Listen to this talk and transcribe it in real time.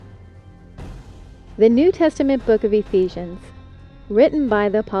The New Testament book of Ephesians, written by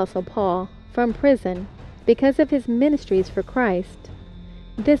the Apostle Paul from prison because of his ministries for Christ.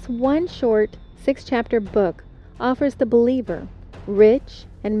 This one short 6-chapter book offers the believer rich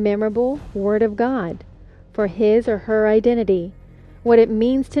and memorable Word of God for his or her identity, what it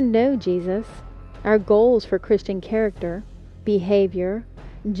means to know Jesus, our goals for Christian character, behavior,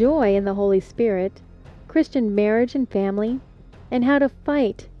 joy in the Holy Spirit, Christian marriage and family, and how to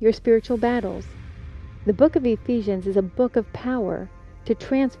fight your spiritual battles. The book of Ephesians is a book of power to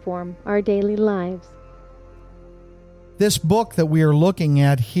transform our daily lives. This book that we are looking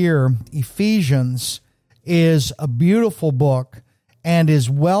at here, Ephesians, is a beautiful book and is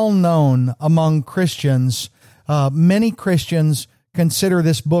well known among Christians. Many Christians consider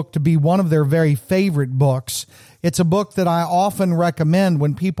this book to be one of their very favorite books. It's a book that I often recommend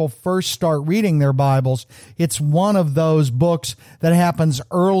when people first start reading their Bibles. It's one of those books that happens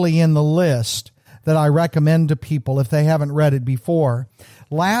early in the list that I recommend to people if they haven't read it before.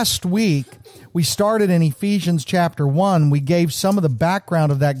 Last week, we started in Ephesians chapter 1. We gave some of the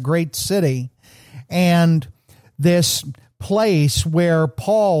background of that great city and this place where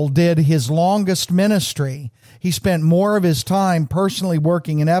Paul did his longest ministry. He spent more of his time personally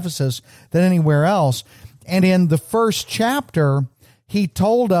working in Ephesus than anywhere else. And in the first chapter, he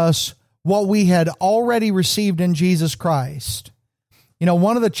told us what we had already received in Jesus Christ. You know,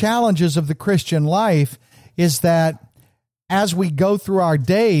 one of the challenges of the Christian life is that as we go through our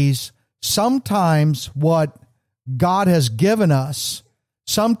days, sometimes what God has given us,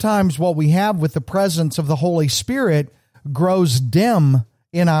 sometimes what we have with the presence of the Holy Spirit grows dim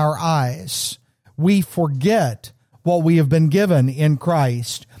in our eyes. We forget what we have been given in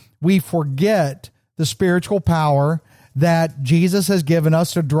Christ. We forget the spiritual power that Jesus has given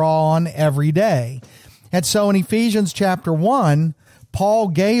us to draw on every day. And so in Ephesians chapter 1, Paul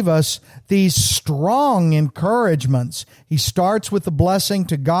gave us these strong encouragements. He starts with the blessing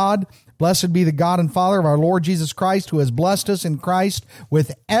to God. Blessed be the God and Father of our Lord Jesus Christ, who has blessed us in Christ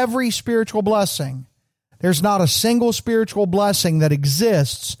with every spiritual blessing. There's not a single spiritual blessing that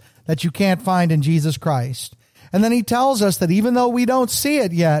exists that you can't find in Jesus Christ. And then he tells us that even though we don't see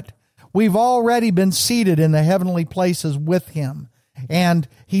it yet, we've already been seated in the heavenly places with him. And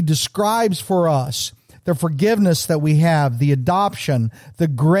he describes for us the forgiveness that we have, the adoption, the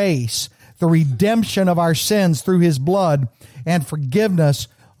grace, the redemption of our sins through his blood, and forgiveness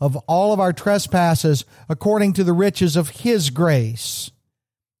of all of our trespasses according to the riches of his grace.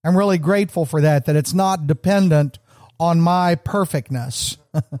 I'm really grateful for that it's not dependent on my perfectness,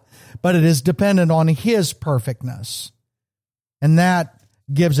 but it is dependent on his perfectness. And that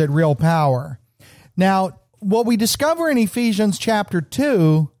gives it real power. Now, what we discover in Ephesians chapter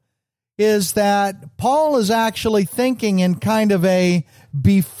 2 is that Paul is actually thinking in kind of a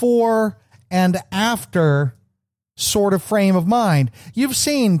before and after sort of frame of mind. You've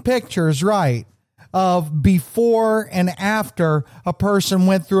seen pictures, right, of before and after a person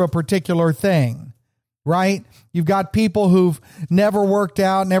went through a particular thing, right? You've got people who've never worked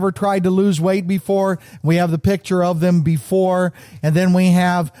out, never tried to lose weight before. We have the picture of them before, and then we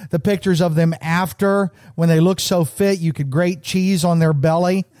have the pictures of them after when they look so fit you could grate cheese on their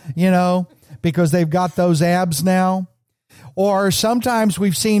belly, because they've got those abs now. Or sometimes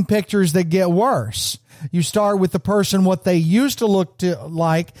we've seen pictures that get worse. You start with the person, what they used to look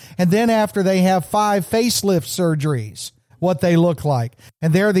like, and then after they have 5 facelift surgeries, what they look like.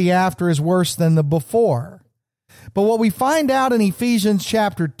 And there the after is worse than the before. But what we find out in Ephesians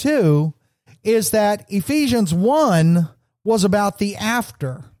chapter 2 is that Ephesians 1 was about the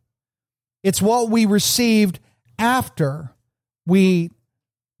after. It's what we received after we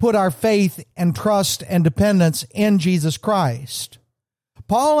put our faith and trust and dependence in Jesus Christ.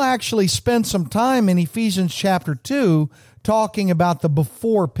 Paul actually spent some time in Ephesians chapter 2 talking about the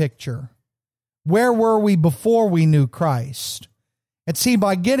before picture. Where were we before we knew Christ? And see,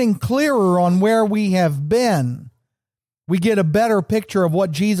 by getting clearer on where we have been, we get a better picture of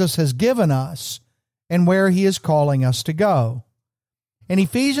what Jesus has given us and where he is calling us to go. In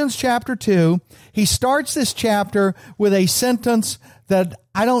Ephesians chapter 2, he starts this chapter with a sentence that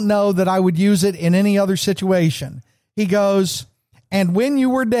I don't know that I would use it in any other situation. He goes, "And when you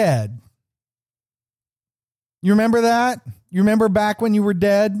were dead." You remember that? You remember back when you were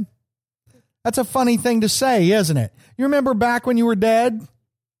dead? That's a funny thing to say, isn't it? You remember back when you were dead?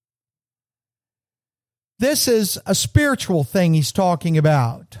 This is a spiritual thing he's talking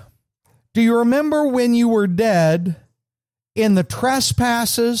about. Do you remember when you were dead in the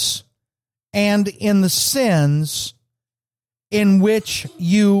trespasses and in the sins in which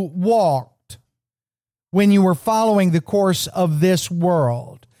you walked when you were following the course of this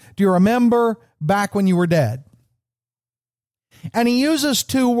world? Do Do you remember back when you were dead? And he uses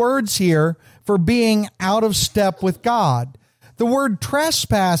two words here for being out of step with God. The word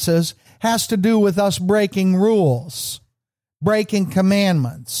trespasses has to do with us breaking rules, breaking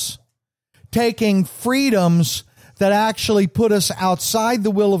commandments, taking freedoms that actually put us outside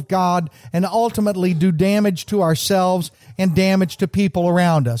the will of God and ultimately do damage to ourselves and damage to people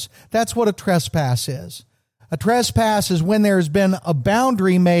around us. That's what a trespass is. A trespass is when there's been a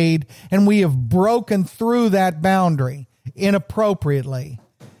boundary made and we have broken through that boundary inappropriately.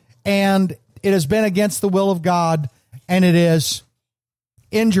 And it has been against the will of God, and it has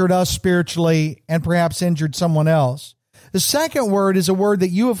injured us spiritually and perhaps injured someone else. The second word is a word that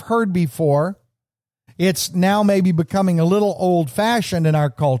you have heard before. It's now maybe becoming a little old-fashioned in our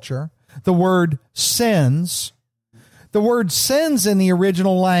culture. The word sins. The word sins in the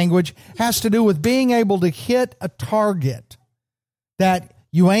original language has to do with being able to hit a target. That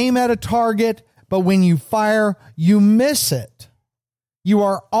you aim at a target, but when you fire, you miss it. You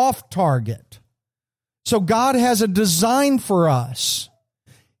are off target. So God has a design for us.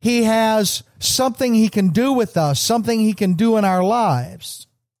 He has something He can do with us, something He can do in our lives.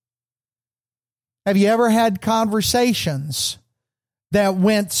 Have you ever had conversations that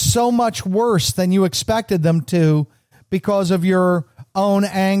went so much worse than you expected them to because of your own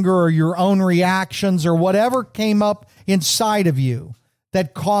anger or your own reactions or whatever came up inside of you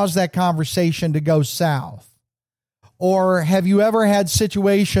that caused that conversation to go south? Or have you ever had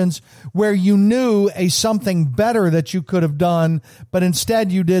situations where you knew something better that you could have done, but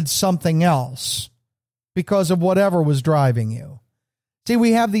instead you did something else because of whatever was driving you? See,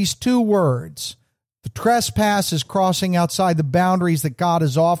 we have these two words. The trespass is crossing outside the boundaries that God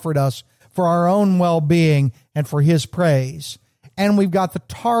has offered us for our own well-being and for His praise. And we've got the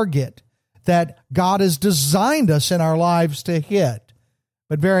target that God has designed us in our lives to hit.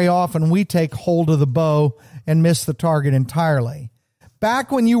 But very often we take hold of the bow and miss the target entirely.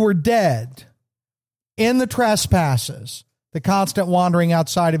 Back when you were dead in the trespasses, the constant wandering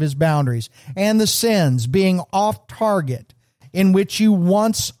outside of His boundaries, and the sins being off target in which you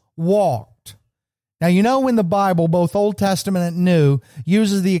once walked. Now, you know when the Bible, both Old Testament and New,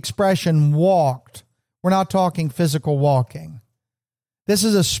 uses the expression walked, we're not talking physical walking. This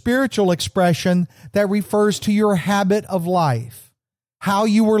is a spiritual expression that refers to your habit of life, how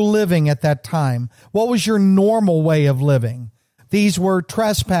you were living at that time. What was your normal way of living? These were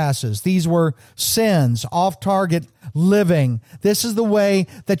trespasses. These were sins, off-target living. This is the way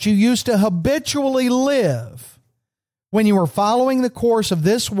that you used to habitually live when you were following the course of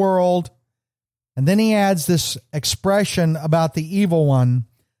this world. And then he adds this expression about the evil one,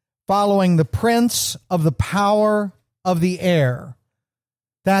 following the prince of the power of the air.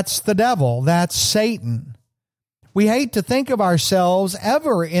 That's the devil. That's Satan. We hate to think of ourselves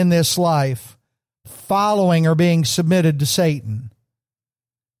ever in this life following or being submitted to Satan.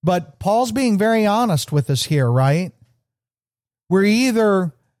 But Paul's being very honest with us here, right? We're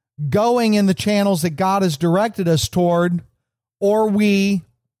either going in the channels that God has directed us toward, or we,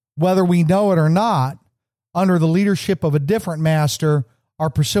 whether we know it or not, under the leadership of a different master, are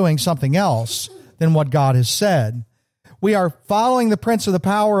pursuing something else than what God has said. We are following the prince of the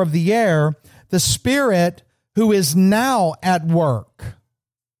power of the air, the spirit who is now at work.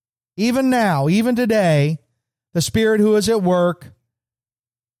 Even now, even today, the spirit who is at work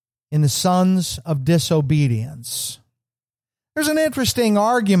in the sons of disobedience. There's an interesting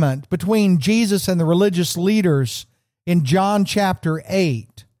argument between Jesus and the religious leaders in John chapter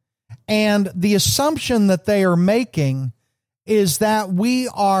 8. And the assumption that they are making is that we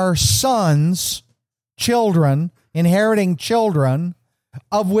are sons, children, inheriting children,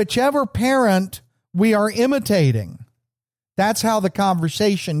 of whichever parent we are imitating. That's how the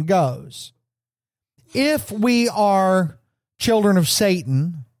conversation goes. If we are children of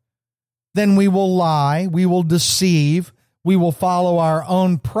Satan, then we will lie, we will deceive, we will follow our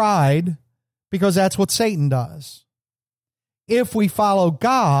own pride, because that's what Satan does. If we follow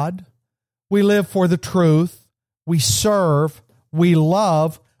God, we live for the truth, we serve, we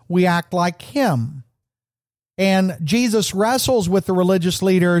love, we act like Him. And Jesus wrestles with the religious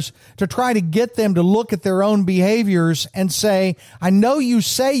leaders to try to get them to look at their own behaviors and say, I know you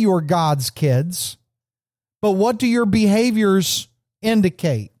say you're God's kids, but what do your behaviors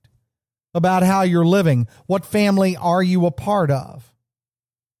indicate about how you're living? What family are you a part of?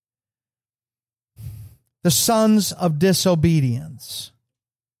 The sons of disobedience.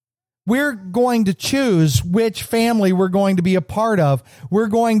 We're going to choose which family we're going to be a part of. We're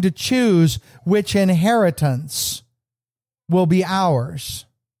going to choose which inheritance will be ours,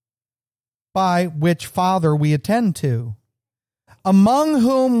 by which father we attend to. among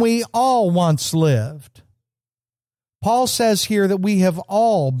whom we all once lived. Paul says here that we have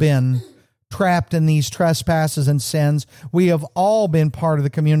all been trapped in these trespasses and sins. We have all been part of the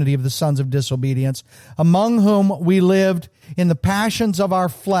community of the sons of disobedience, among whom we lived in the passions of our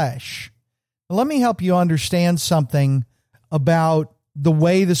flesh. Let me help you understand something about the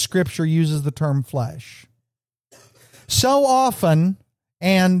way the Scripture uses the term flesh. So often,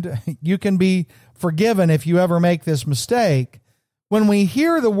 and you can be forgiven if you ever make this mistake, when we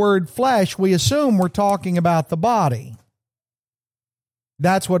hear the word flesh, we assume we're talking about the body.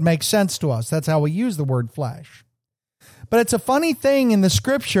 That's what makes sense to us. That's how we use the word flesh. But it's a funny thing in the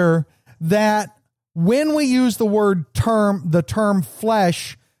Scripture that when we use the term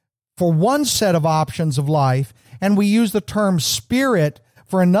flesh for one set of options of life, and we use the term spirit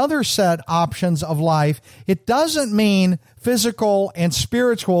for another set options of life, it doesn't mean physical and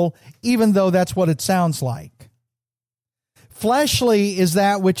spiritual, even though that's what it sounds like. Fleshly is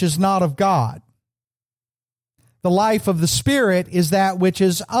that which is not of God. The life of the Spirit is that which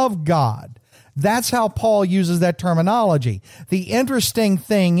is of God. That's how Paul uses that terminology. The interesting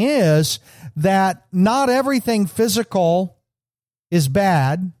thing is that not everything physical is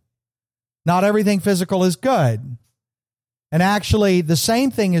bad. Not everything physical is good. And actually, the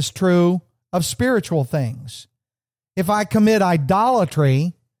same thing is true of spiritual things. If I commit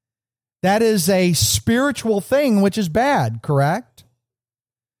idolatry, that is a spiritual thing which is bad, correct?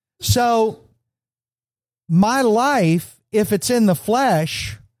 So, my life, if it's in the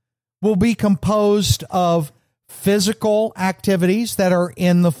flesh, will be composed of physical activities that are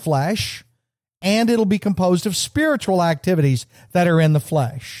in the flesh, and it'll be composed of spiritual activities that are in the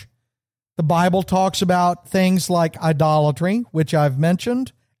flesh. The Bible talks about things like idolatry, which I've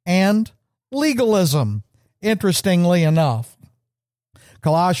mentioned, and legalism, interestingly enough.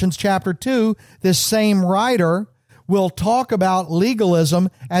 Colossians chapter 2, this same writer will talk about legalism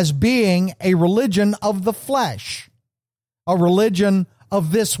as being a religion of the flesh, a religion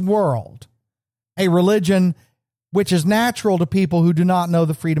of this world, a religion which is natural to people who do not know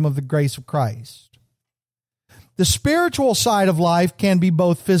the freedom of the grace of Christ. The spiritual side of life can be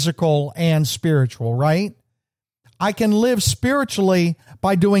both physical and spiritual, right? I can live spiritually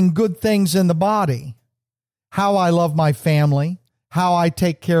by doing good things in the body. How I love my family, how I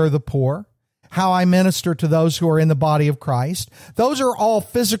take care of the poor, how I minister to those who are in the body of Christ. Those are all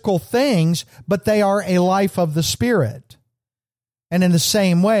physical things, but they are a life of the Spirit. And in the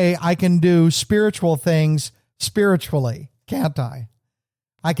same way, I can do spiritual things spiritually, can't I?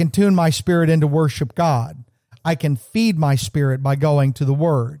 I can tune my spirit into worship God. I can feed my spirit by going to the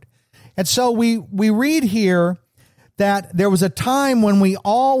Word. And so we read here that there was a time when we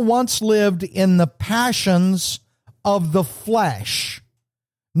all once lived in the passions of the flesh,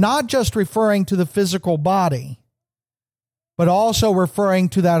 not just referring to the physical body, but also referring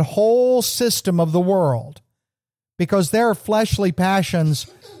to that whole system of the world, because there are fleshly passions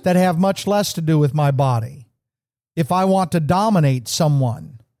that have much less to do with my body. If I want to dominate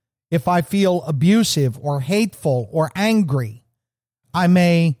someone, if I feel abusive or hateful or angry, I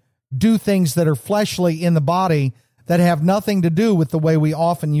may do things that are fleshly in the body that have nothing to do with the way we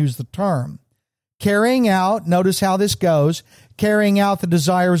often use the term. Carrying out, notice how this goes, carrying out the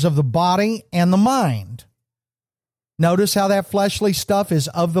desires of the body and the mind. Notice how that fleshly stuff is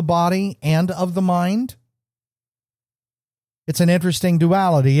of the body and of the mind. It's an interesting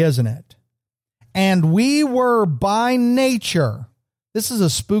duality, isn't it? And we were by nature, this is a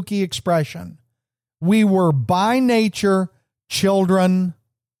spooky expression, we were by nature children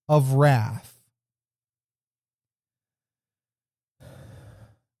of wrath.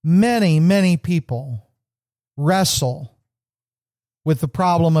 Many, many people wrestle with the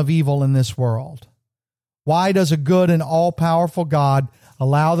problem of evil in this world. Why does a good and all-powerful God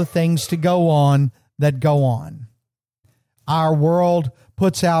allow the things to go on that go on? Our world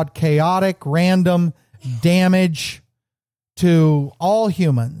puts out chaotic, random damage to all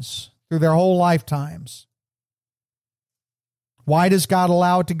humans through their whole lifetimes. Why does God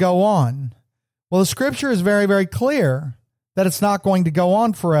allow it to go on? Well, the Scripture is very, very clear that it's not going to go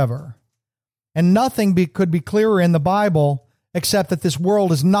on forever. And nothing could be clearer in the Bible except that this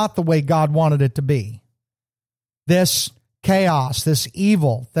world is not the way God wanted it to be. This chaos, this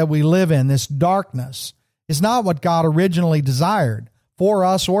evil that we live in, this darkness, is not what God originally desired for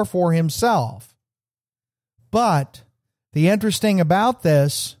us or for himself. But the interesting about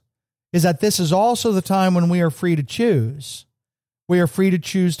this is that this is also the time when we are free to choose. We are free to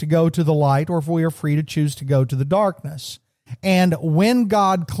choose to go to the light, or if we are free to choose to go to the darkness. And when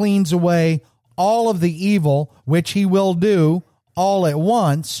God cleans away all of the evil, which he will do all at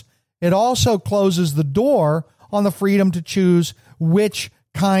once, it also closes the door on the freedom to choose which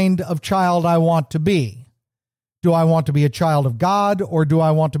kind of child I want to be. Do I want to be a child of God, or do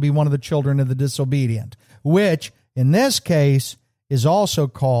I want to be one of the children of the disobedient? Which, in this case, is also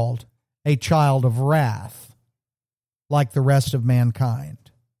called a child of wrath, like the rest of mankind.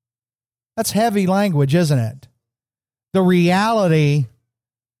 That's heavy language, isn't it? The reality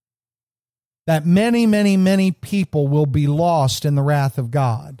that many, many, many people will be lost in the wrath of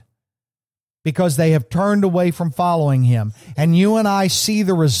God because they have turned away from following Him. And you and I see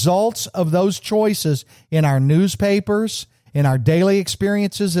the results of those choices in our newspapers, in our daily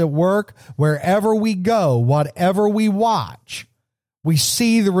experiences at work, wherever we go, whatever we watch. We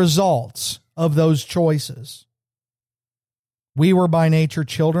see the results of those choices. We were by nature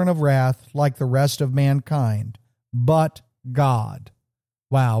children of wrath like the rest of mankind, but God.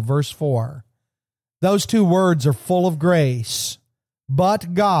 Wow, verse 4. Those two words are full of grace.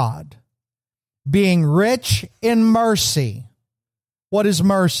 But God, being rich in mercy. What is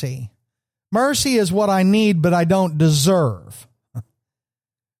mercy? Mercy is what I need, but I don't deserve.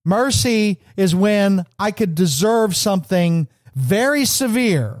 Mercy is when I could deserve something very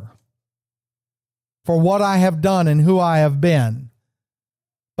severe for what I have done and who I have been.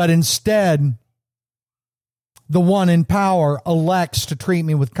 But instead, the one in power elects to treat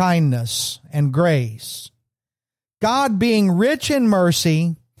me with kindness and grace. God, being rich in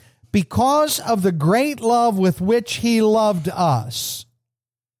mercy, because of the great love with which He loved us.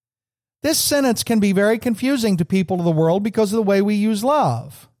 This sentence can be very confusing to people of the world because of the way we use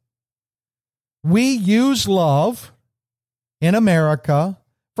love. We use love in America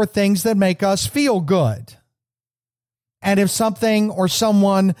for things that make us feel good. And if something or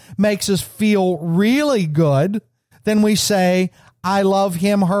someone makes us feel really good, then we say, I love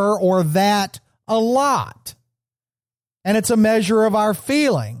him, her, or that a lot. And it's a measure of our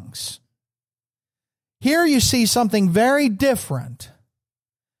feelings. Here you see something very different.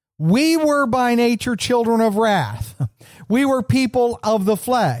 We were by nature children of wrath. We were people of the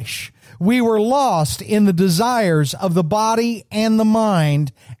flesh. We were lost in the desires of the body and the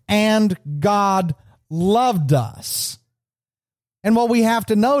mind, and God loved us. And what we have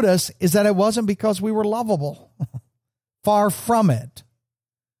to notice is that it wasn't because we were lovable. Far from it.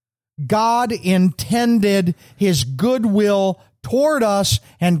 God intended His goodwill toward us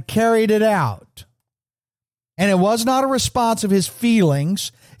and carried it out. And it was not a response of His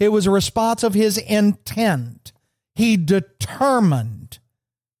feelings. It was a response of His intent. He determined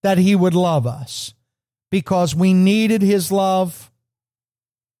that He would love us because we needed His love.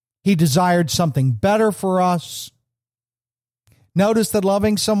 He desired something better for us. Notice that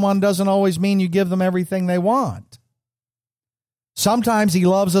loving someone doesn't always mean you give them everything they want. Sometimes He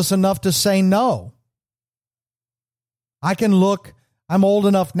loves us enough to say no. I'm old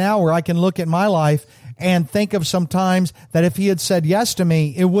enough now where I can look at my life and think of some times that if He had said yes to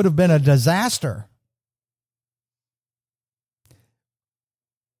me, it would have been a disaster.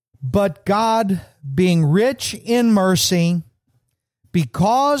 But God, being rich in mercy,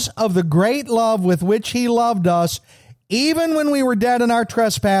 because of the great love with which He loved us, even when we were dead in our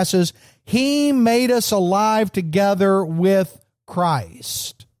trespasses, He made us alive together with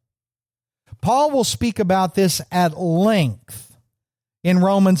Christ. Paul will speak about this at length in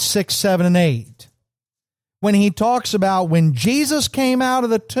Romans 6, 7, and 8. When he talks about when Jesus came out of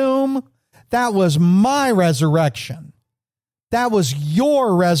the tomb, that was my resurrection. That was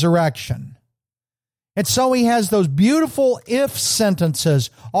your resurrection. And so he has those beautiful if sentences,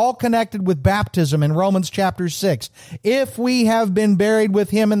 all connected with baptism in Romans chapter 6. If we have been buried with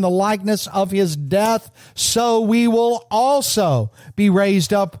Him in the likeness of His death, so we will also be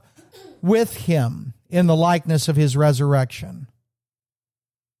raised up with Him in the likeness of His resurrection.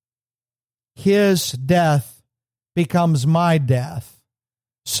 His death becomes my death,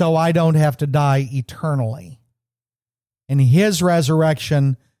 so I don't have to die eternally. And His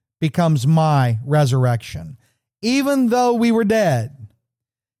resurrection becomes my resurrection. Even though we were dead,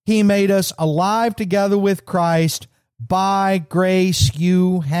 He made us alive together with Christ. By grace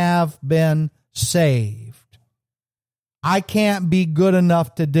you have been saved. I can't be good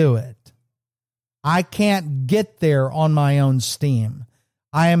enough to do it. I can't get there on my own steam.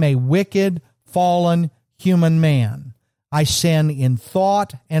 I am a wicked, fallen human man. I sin in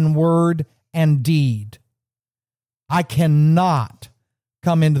thought and word and deed. I cannot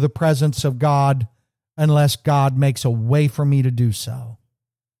come into the presence of God unless God makes a way for me to do so.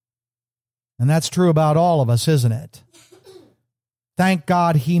 And that's true about all of us, isn't it? Thank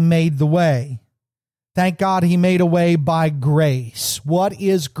God He made the way. Thank God He made a way by grace. What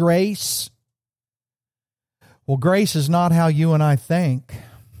is grace? Well, grace is not how you and I think.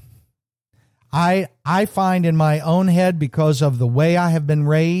 I find in my own head, because of the way I have been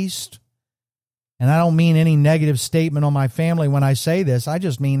raised, and I don't mean any negative statement on my family when I say this, I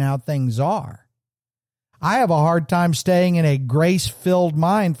just mean how things are. I have a hard time staying in a grace-filled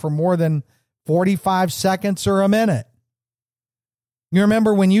mind for more than 45 seconds or a minute. You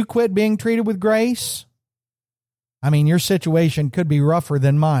remember when you quit being treated with grace? I mean, your situation could be rougher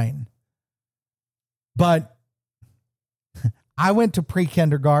than mine. But I went to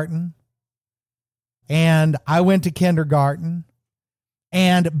pre-kindergarten, and I went to kindergarten.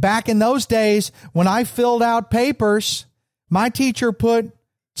 And back in those days, when I filled out papers, my teacher put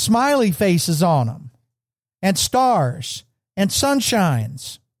smiley faces on them, and stars, and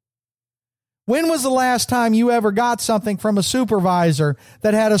sunshines. When was the last time you ever got something from a supervisor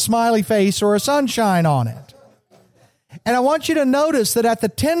that had a smiley face or a sunshine on it? And I want you to notice that at the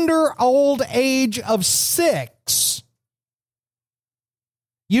tender old age of 6,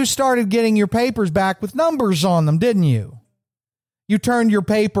 you started getting your papers back with numbers on them, didn't you? You turned your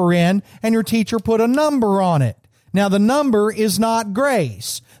paper in and your teacher put a number on it. Now, the number is not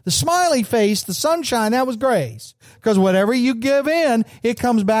grace. The smiley face, the sunshine, that was grace. Because whatever you give in, it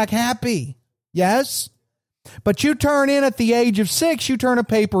comes back happy. Yes? But you turn in at the age of 6, you turn a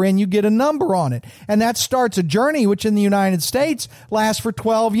paper in, you get a number on it. And that starts a journey which in the United States lasts for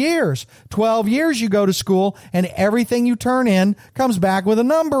 12 years. 12 years you go to school and everything you turn in comes back with a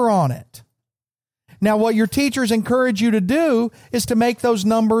number on it. Now, what your teachers encourage you to do is to make those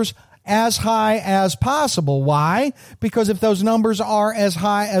numbers as high as possible. Why? Because if those numbers are as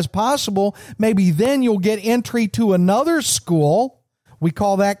high as possible, maybe then you'll get entry to another school. We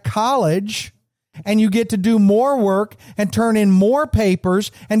call that college. And you get to do more work and turn in more papers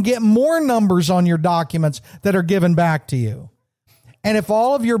and get more numbers on your documents that are given back to you. And if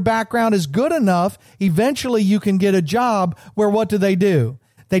all of your background is good enough, eventually you can get a job where what do?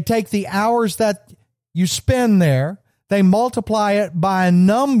 They take the hours that you spend there, they multiply it by a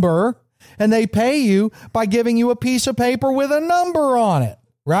number, and they pay you by giving you a piece of paper with a number on it,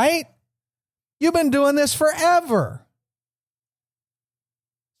 right? You've been doing this forever.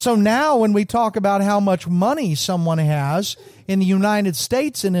 So now when we talk about how much money someone has in the United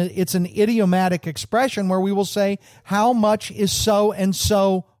States, and it's an idiomatic expression where we will say, how much is so and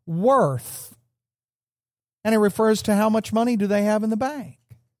so worth? And it refers to how much money do they have in the bank.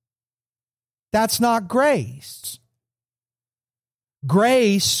 That's not grace.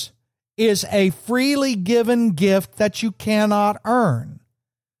 Grace is a freely given gift that you cannot earn.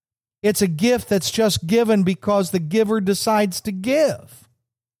 It's a gift that's just given because the giver decides to give.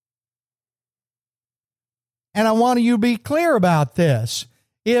 And I want you to be clear about this.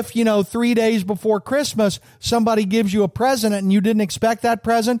 If, 3 days before Christmas, somebody gives you a present and you didn't expect that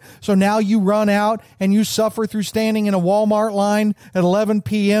present, so now you run out and you suffer through standing in a Walmart line at 11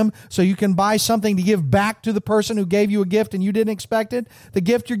 p.m. so you can buy something to give back to the person who gave you a gift and you didn't expect it, the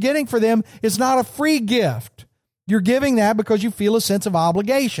gift you're getting for them is not a free gift. You're giving that because you feel a sense of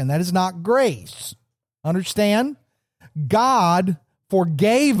obligation. That is not grace. Understand? God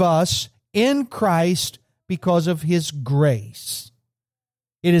forgave us in Christ because of His grace.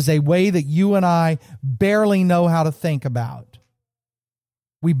 It is a way that you and I barely know how to think about.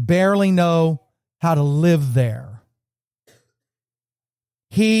 We barely know how to live there.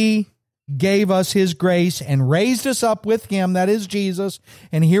 He gave us His grace and raised us up with Him, that is Jesus.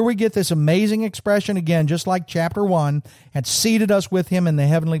 And here we get this amazing expression again, just like chapter 1, and seated us with Him in the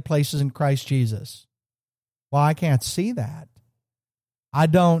heavenly places in Christ Jesus. Well, I can't see that. I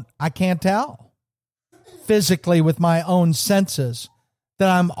can't tell physically with my own senses that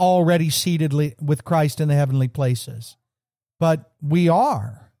I'm already seated with Christ in the heavenly places. But we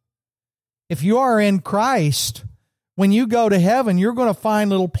are. If you are in Christ, when you go to heaven, you're going to find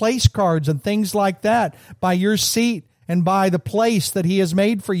little place cards and things like that by your seat and by the place that He has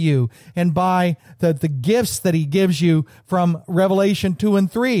made for you and by the gifts that He gives you from Revelation 2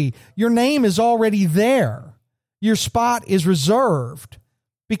 and 3. Your name is already there. Your spot is reserved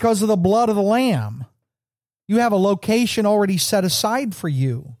because of the blood of the Lamb. You have a location already set aside for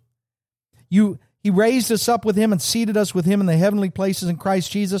you. He raised us up with Him and seated us with Him in the heavenly places in Christ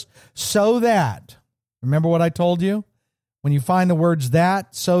Jesus so that, remember what I told you? When you find the words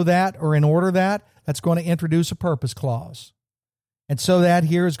that, so that, or in order that, that's going to introduce a purpose clause. And so that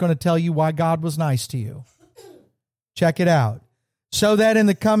here is going to tell you why God was nice to you. Check it out. So that in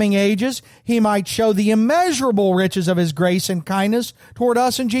the coming ages He might show the immeasurable riches of His grace and kindness toward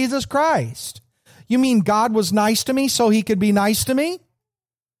us in Jesus Christ. You mean God was nice to me so He could be nice to me?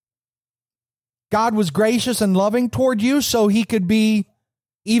 God was gracious and loving toward you so He could be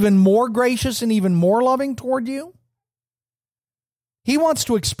even more gracious and even more loving toward you? He wants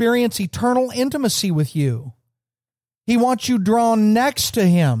to experience eternal intimacy with you. He wants you drawn next to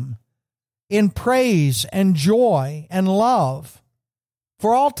Him in praise and joy and love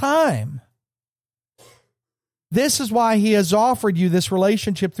for all time. This is why He has offered you this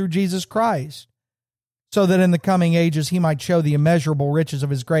relationship through Jesus Christ, so that in the coming ages He might show the immeasurable riches of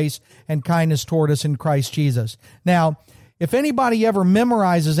His grace and kindness toward us in Christ Jesus. Now, if anybody ever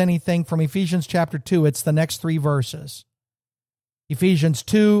memorizes anything from Ephesians chapter 2, it's the next 3 verses. Ephesians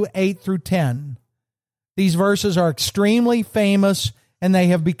 2, 8 through 10. These verses are extremely famous, and they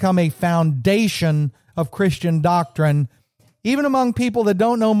have become a foundation of Christian doctrine. Even among people that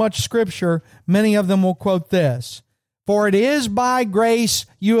don't know much Scripture, many of them will quote this: "For it is by grace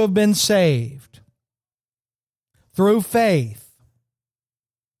you have been saved, through faith."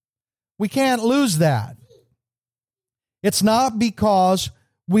 We can't lose that. It's not because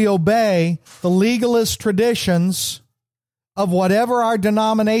we obey the legalist traditions of whatever our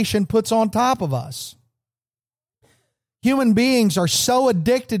denomination puts on top of us. Human beings are so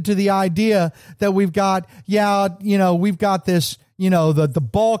addicted to the idea that we've got this, the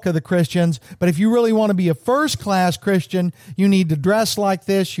bulk of the Christians, but if you really want to be a first-class Christian, you need to dress like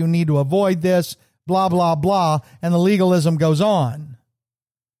this, you need to avoid this, blah, blah, blah, and the legalism goes on.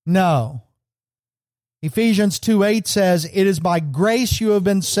 No. Ephesians 2:8 says, "It is by grace you have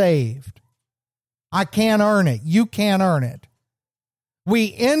been saved." I can't earn it. You can't earn it.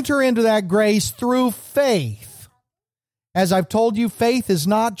 We enter into that grace through faith. As I've told you, faith is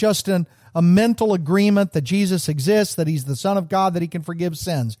not just a mental agreement that Jesus exists, that He's the Son of God, that He can forgive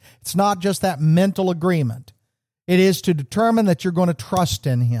sins. It's not just that mental agreement. It is to determine that you're going to trust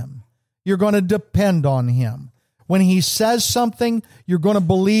in Him. You're going to depend on Him. When He says something, you're going to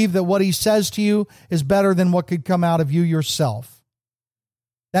believe that what He says to you is better than what could come out of you yourself.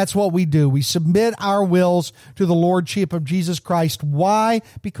 That's what we do. We submit our wills to the Lordship of Jesus Christ. Why?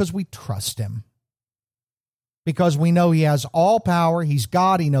 Because we trust Him. Because we know He has all power, He's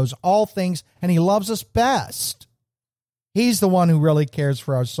God, He knows all things, and He loves us best. He's the one who really cares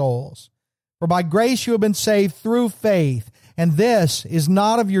for our souls. For by grace you have been saved through faith, and this is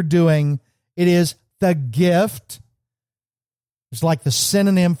not of your doing, it is the gift. It's like the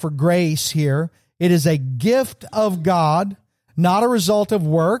synonym for grace here. It is a gift of God, not a result of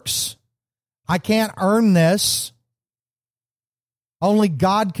works. I can't earn this. Only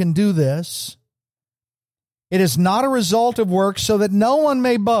God can do this. It is not a result of works, so that no one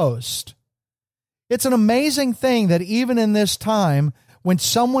may boast. It's an amazing thing that even in this time, when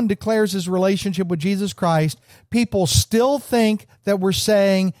someone declares his relationship with Jesus Christ, people still think that we're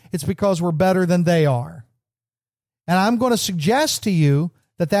saying it's because we're better than they are. And I'm going to suggest to you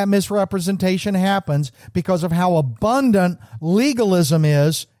that misrepresentation happens because of how abundant legalism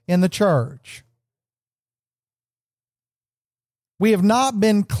is in the church. We have not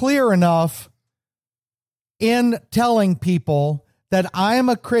been clear enough in telling people that I am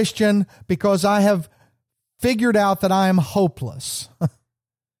a Christian because I have figured out that I am hopeless,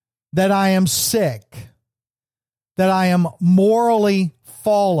 that I am sick, that I am morally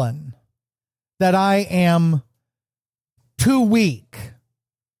fallen, that I am too weak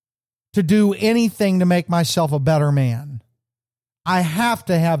to do anything to make myself a better man. I have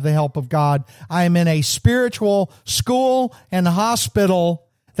to have the help of God. I am in a spiritual school and hospital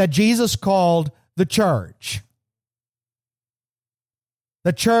that Jesus called the church.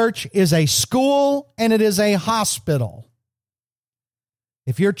 The church is a school and it is a hospital.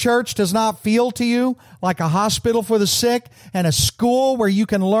 If your church does not feel to you like a hospital for the sick and a school where you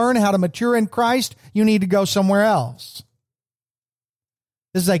can learn how to mature in Christ, you need to go somewhere else.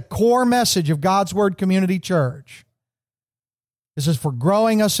 This is a core message of God's Word Community Church. This is for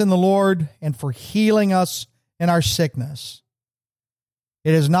growing us in the Lord and for healing us in our sickness.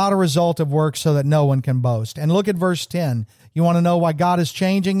 It is not a result of works so that no one can boast. And look at verse 10. You want to know why God is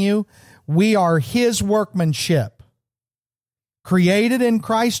changing you? We are His workmanship, created in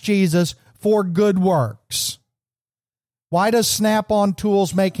Christ Jesus for good works. Why does Snap-on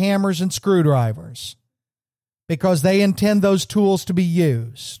Tools make hammers and screwdrivers? Because they intend those tools to be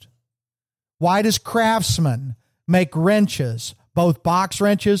used. Why does Craftsman make wrenches, both box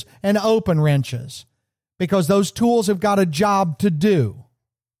wrenches and open wrenches? Because those tools have got a job to do.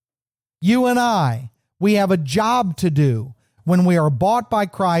 You and I, we have a job to do when we are bought by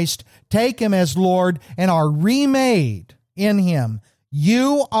Christ, take Him as Lord, and are remade in Him.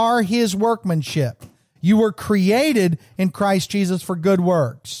 You are His workmanship. You were created in Christ Jesus for good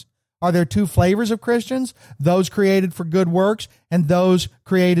works. Are there two flavors of Christians? Those created for good works and those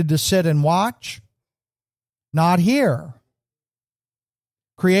created to sit and watch? Not here.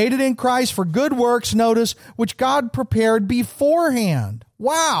 created in Christ for good works, notice, which God prepared beforehand.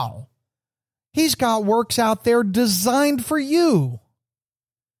 Wow. He's got works out there designed for you.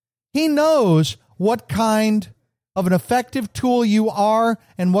 He knows what kind of an effective tool you are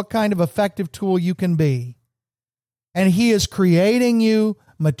and what kind of effective tool you can be. And He is creating you,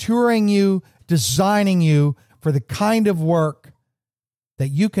 maturing you, designing you for the kind of work that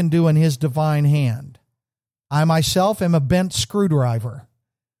you can do in His divine hand. I myself am a bent screwdriver.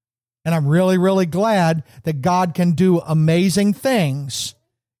 And I'm really, really glad that God can do amazing things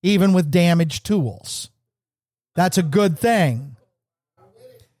even with damaged tools. That's a good thing.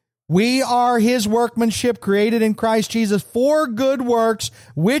 We are His workmanship created in Christ Jesus for good works,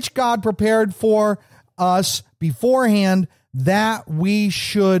 which God prepared for us beforehand that we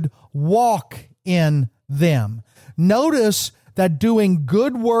should walk in them. Notice that doing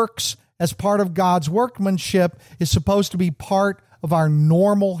good works as part of God's workmanship is supposed to be part of our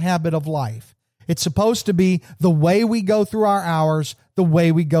normal habit of life. It's supposed to be the way we go through our hours, the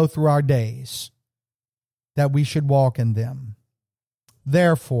way we go through our days, that we should walk in them.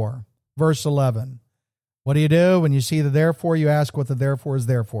 Therefore, verse 11, what do? When you see the therefore, you ask what the therefore is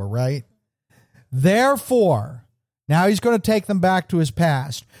there for, right? Therefore, now he's going to take them back to his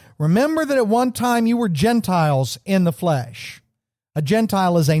past. Remember that at one time you were Gentiles in the flesh. A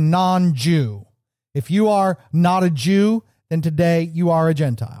Gentile is a non-Jew. If you are not a Jew, then today you are a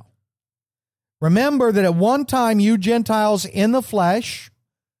Gentile. Remember that at one time you Gentiles in the flesh,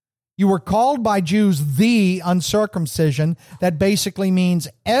 you were called by Jews the uncircumcision. That basically means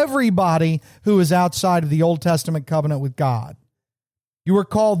everybody who is outside of the Old Testament covenant with God. You were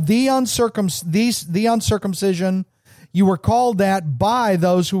called the uncircumcision. You were called that by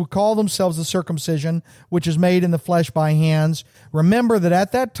those who call themselves the circumcision, which is made in the flesh by hands. Remember that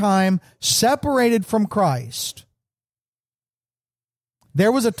at that time, separated from Christ,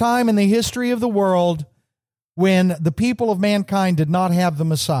 there was a time in the history of the world when the people of mankind did not have the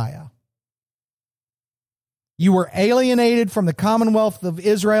Messiah. You were alienated from the commonwealth of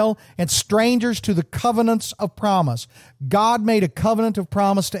Israel and strangers to the covenants of promise. God made a covenant of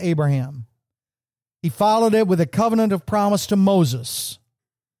promise to Abraham. He followed it with a covenant of promise to Moses.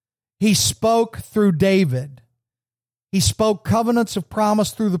 He spoke through David. He spoke covenants of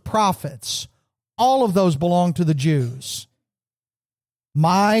promise through the prophets. All of those belong to the Jews.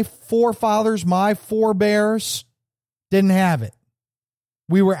 My forefathers, my forebears didn't have it.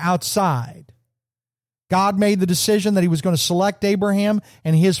 We were outside. God made the decision that He was going to select Abraham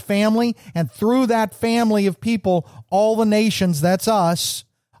and his family, and through that family of people, all the nations, that's us,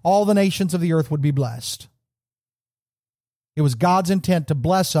 all the nations of the earth would be blessed. It was God's intent to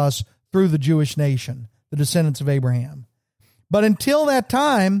bless us through the Jewish nation, the descendants of Abraham. But until that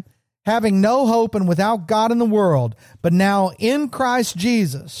time, having no hope and without God in the world, but now in Christ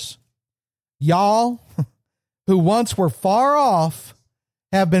Jesus, y'all who once were far off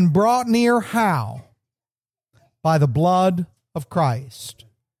have been brought near how? By the blood of Christ.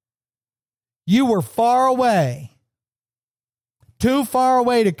 You were far away, too far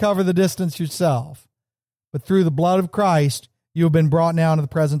away to cover the distance yourself. But through the blood of Christ, you have been brought now into the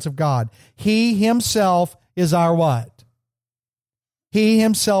presence of God. He Himself is our what? He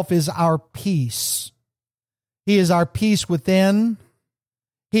Himself is our peace. He is our peace within.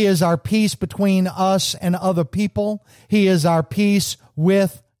 He is our peace between us and other people. He is our peace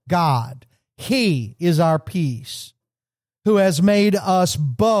with God. He is our peace, who has made us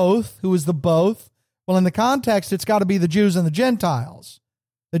both. Who is the both? Well, in the context, it's got to be the Jews and the Gentiles,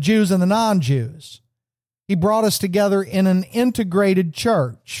 the Jews and the non-Jews. He brought us together in an integrated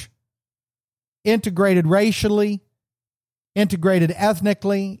church, integrated racially, integrated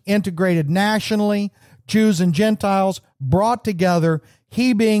ethnically, integrated nationally, Jews and Gentiles brought together,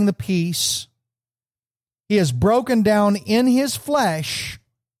 He being the peace. He has broken down in His flesh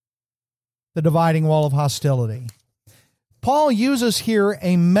the dividing wall of hostility. Paul uses here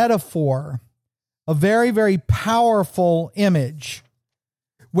a metaphor, a very, very powerful image,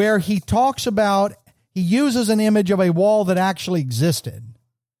 where he uses an image of a wall that actually existed.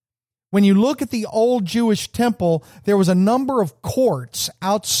 When you look at the old Jewish temple, there was a number of courts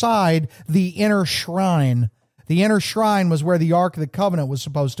outside the inner shrine. The inner shrine was where the Ark of the Covenant was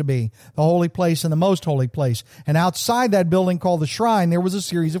supposed to be, the holy place and the most holy place. And outside that building called the shrine, there was a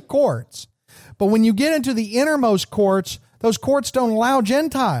series of courts. But when you get into the innermost courts, those courts don't allow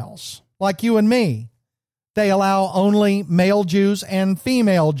Gentiles like you and me. They allow only male Jews and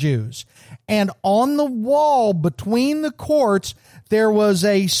female Jews. And on the wall between the courts, there was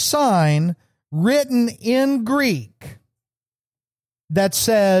a sign written in Greek that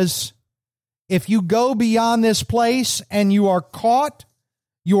says, if you go beyond this place and you are caught,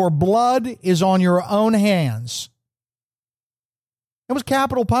 Your blood is on your own hands. It was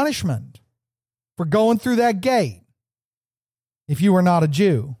capital punishment for going through that gate if you were not a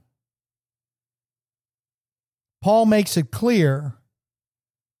Jew. Paul makes it clear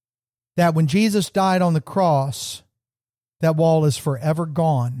that when Jesus died on the cross, that wall is forever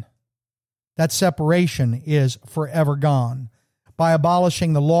gone. That separation is forever gone. By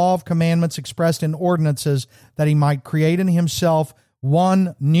abolishing the law of commandments expressed in ordinances, that he might create in himself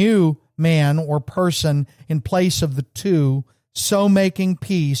one new man or person in place of the two, so making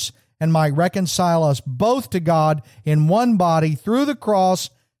peace, and might reconcile us both to God in one body through the cross,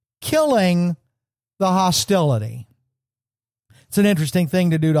 killing the hostility. It's an interesting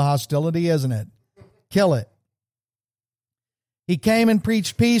thing to do to hostility, isn't it? Kill it. He came and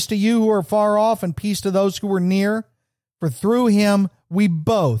preached peace to you who are far off and peace to those who are near. For through him we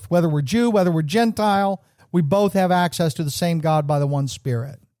both, whether we're Jew, whether we're Gentile, we both have access to the same God by the one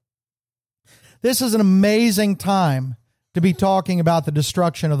Spirit. This is an amazing time to be talking about the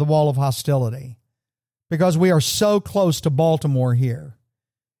destruction of the wall of hostility, because we are so close to Baltimore here.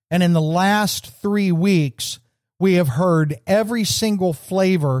 And in the last 3 weeks, we have heard every single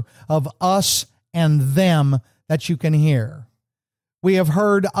flavor of us and them that you can hear. We have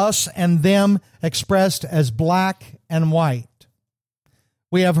heard us and them expressed as black and white.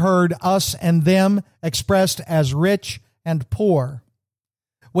 We have heard us and them expressed as rich and poor.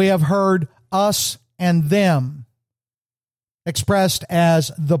 We have heard us and them expressed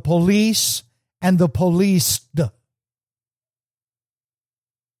as the police and the policed.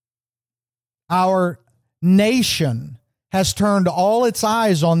 Our nation has turned all its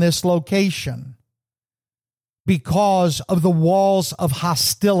eyes on this location because of the walls of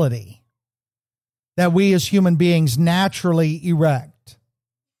hostility that we as human beings naturally erect.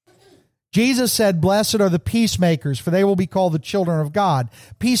 Jesus said, "Blessed are the peacemakers, for they will be called the children of God."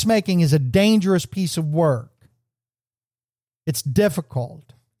 Peacemaking is a dangerous piece of work. It's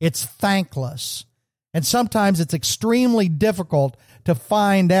difficult. It's thankless. And sometimes it's extremely difficult to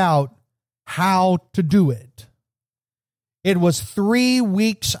find out how to do it. It was 3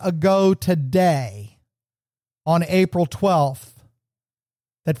 weeks ago today, on April 12th,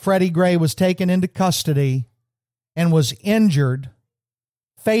 that Freddie Gray was taken into custody and was injured,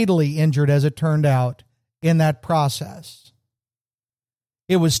 fatally injured as it turned out, in that process.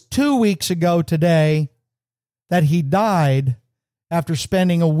 It was 2 weeks ago today that he died after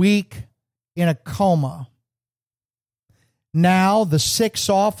spending a week in a coma. Now, the 6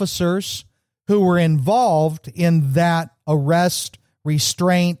 officers who were involved in that arrest,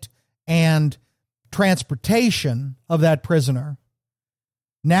 restraint, and transportation of that prisoner,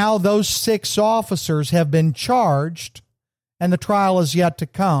 now those 6 officers have been charged, and the trial is yet to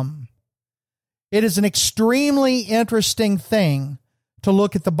come. It is an extremely interesting thing to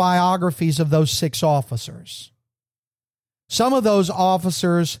look at the biographies of those 6 officers. Some of those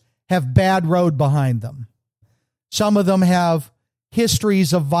officers have bad road behind them. Some of them have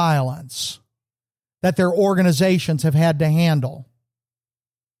histories of violence that their organizations have had to handle.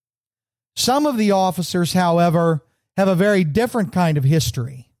 Some of the officers, however, have a very different kind of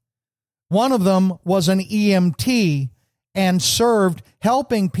history. One of them was an EMT and served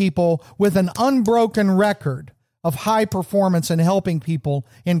helping people with an unbroken record of high performance in helping people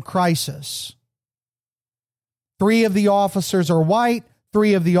in crisis. 3 of the officers are white,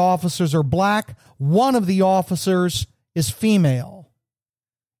 3 of the officers are black, 1 of the officers is female.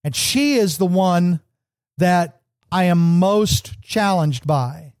 And she is the one that I am most challenged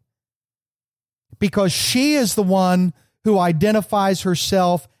by, because she is the one who identifies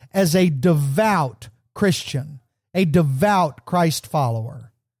herself as a devout Christian, a devout Christ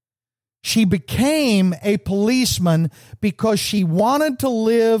follower. She became a policeman because she wanted to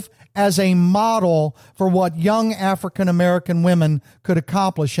live as a model for what young African American women could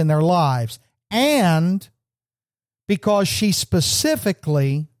accomplish in their lives, and because she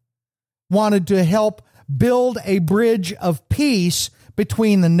specifically wanted to help build a bridge of peace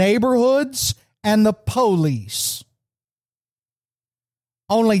between the neighborhoods and the police.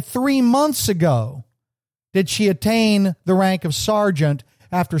 Only 3 months ago did she attain the rank of sergeant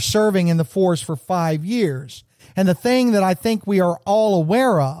after serving in the force for 5 years. And the thing that I think we are all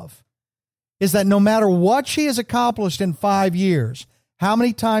aware of is that no matter what she has accomplished in 5 years, how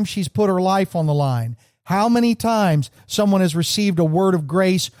many times she's put her life on the line, how many times someone has received a word of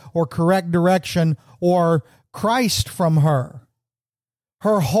grace or correct direction or Christ from her,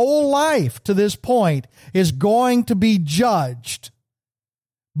 her whole life to this point is going to be judged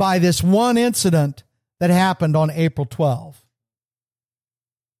by this one incident that happened on April 12th.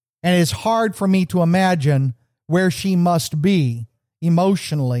 And it's hard for me to imagine where she must be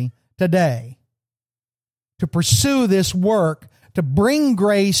emotionally today to pursue this work, to bring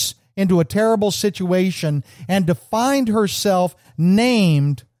grace into a terrible situation, and to find herself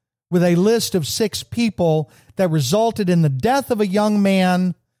named with a list of 6 people that resulted in the death of a young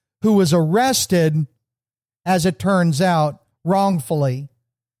man who was arrested, as it turns out, wrongfully.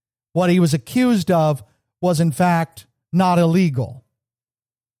 What he was accused of was, in fact, not illegal.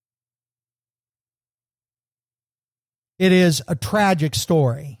 It is a tragic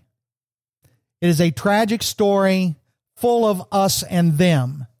story. It is a tragic story full of us and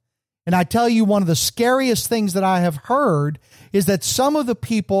them. And I tell you, one of the scariest things that I have heard is that some of the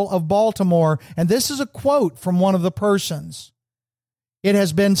people of Baltimore, and this is a quote from one of the persons, it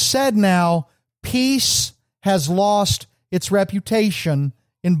has been said now, peace has lost its reputation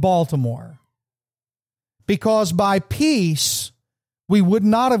in Baltimore. Because by peace, we would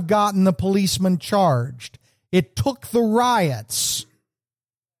not have gotten the policeman charged. It took the riots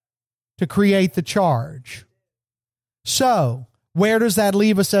to create the charge. So, where does that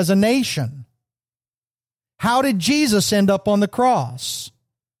leave us as a nation? How did Jesus end up on the cross?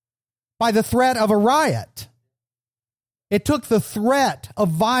 By the threat of a riot. It took the threat of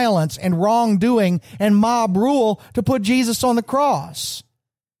violence and wrongdoing and mob rule to put Jesus on the cross.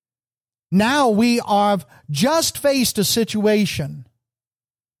 Now we have just faced a situation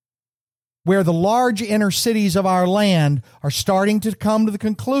where the large inner cities of our land are starting to come to the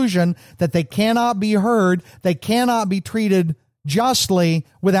conclusion that they cannot be heard, they cannot be treated justly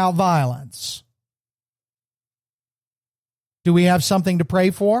without violence. Do we have something to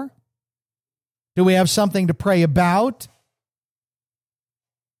pray for? Do we have something to pray about?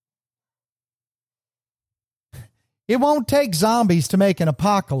 It won't take zombies to make an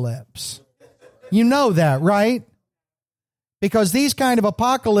apocalypse. You know that, right? Because these kind of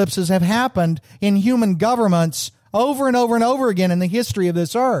apocalypses have happened in human governments over and over and over again in the history of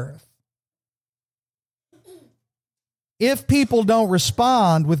this earth. If people don't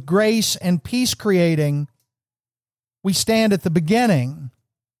respond with grace and peace creating, we stand at the beginning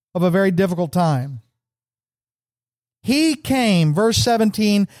of a very difficult time. He came, verse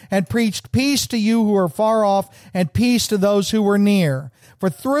 17, and preached peace to you who are far off and peace to those who were near. For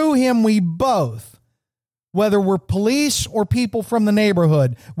through him we both, whether we're police or people from the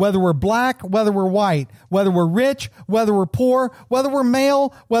neighborhood, whether we're black, whether we're white, whether we're rich, whether we're poor, whether we're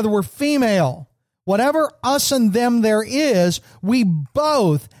male, whether we're female, whatever us and them there is, we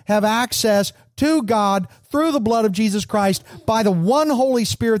both have access to God through the blood of Jesus Christ by the one Holy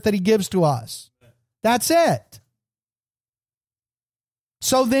Spirit that he gives to us. That's it.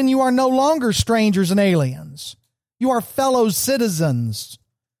 So then you are no longer strangers and aliens. You are fellow citizens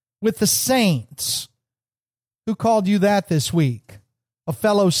with the saints. Who called you that this week? A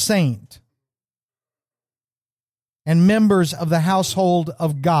fellow saint. And members of the household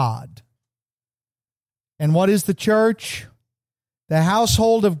of God. And what is the church? The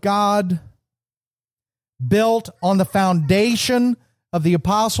household of God, built on the foundation of the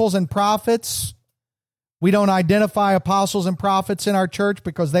apostles and prophets. We don't identify apostles and prophets in our church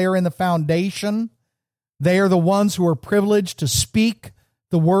because they are in the foundation. They are the ones who are privileged to speak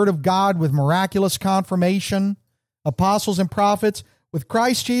the word of God with miraculous confirmation. Apostles and prophets, with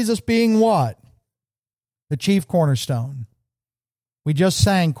Christ Jesus being what? The chief cornerstone. We just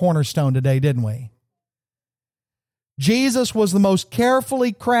sang cornerstone today, didn't we? Jesus was the most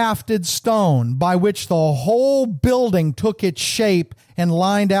carefully crafted stone by which the whole building took its shape and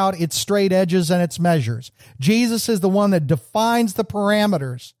lined out its straight edges and its measures. Jesus is the one that defines the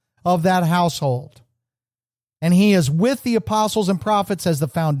parameters of that household. And he is with the apostles and prophets as the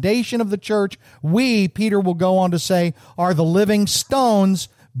foundation of the church. We, Peter will go on to say, are the living stones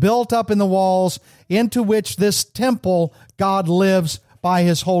built up in the walls into which this temple God lives by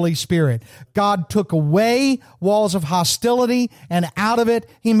his Holy Spirit. God took away walls of hostility, and out of it,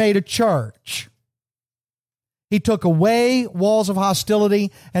 he made a church. He took away walls of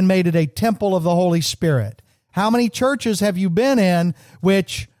hostility and made it a temple of the Holy Spirit. How many churches have you been in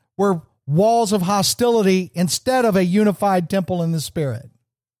which were walls of hostility instead of a unified temple in the Spirit?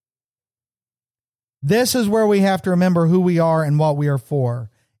 This is where we have to remember who we are and what we are for.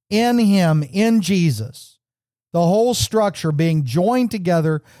 In him, in Jesus, the whole structure being joined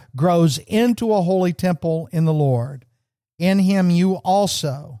together grows into a holy temple in the Lord. In him you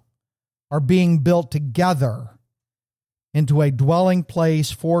also are being built together into a dwelling place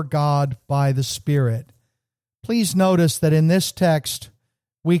for God by the Spirit. Please notice that in this text,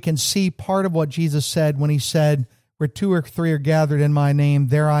 we can see part of what Jesus said when he said, where 2 or 3 are gathered in my name,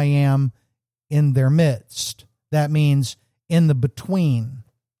 there I am in their midst. That means in the between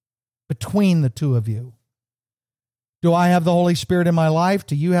the two of you. Do I have the Holy Spirit in my life?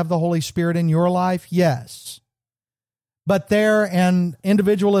 Do you have the Holy Spirit in your life? Yes. But and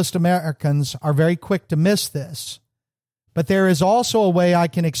individualist Americans are very quick to miss this. But there is also a way I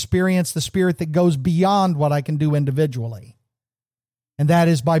can experience the Spirit that goes beyond what I can do individually. And that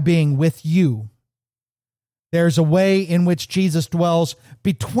is by being with you. There's a way in which Jesus dwells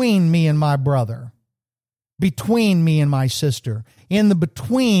between me and my brother, between me and my sister. In the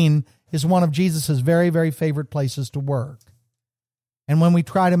between is one of Jesus' very, very favorite places to work. And when we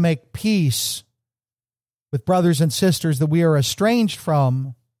try to make peace with brothers and sisters that we are estranged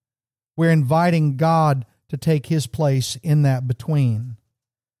from, we're inviting God to take his place in that between.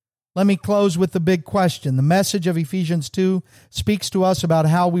 Let me close with the big question. The message of Ephesians 2 speaks to us about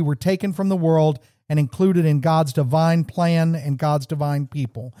how we were taken from the world and included in God's divine plan and God's divine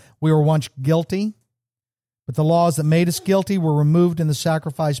people. We were once guilty, but the laws that made us guilty were removed in the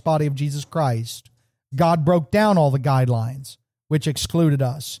sacrificed body of Jesus Christ. God broke down all the guidelines which excluded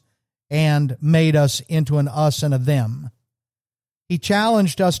us and made us into an us and a them. He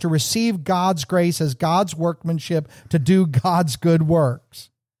challenged us to receive God's grace as God's workmanship to do God's good works.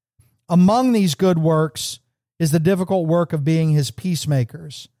 Among these good works is the difficult work of being his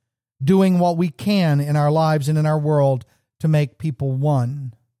peacemakers, doing what we can in our lives and in our world to make people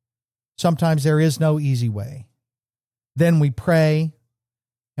one. Sometimes there is no easy way. Then we pray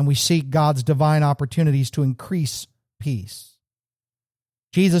and we seek God's divine opportunities to increase peace.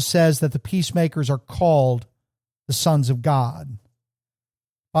 Jesus says that the peacemakers are called the sons of God.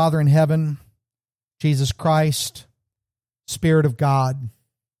 Father in heaven, Jesus Christ, Spirit of God,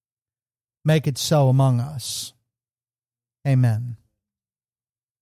 make it so among us. Amen.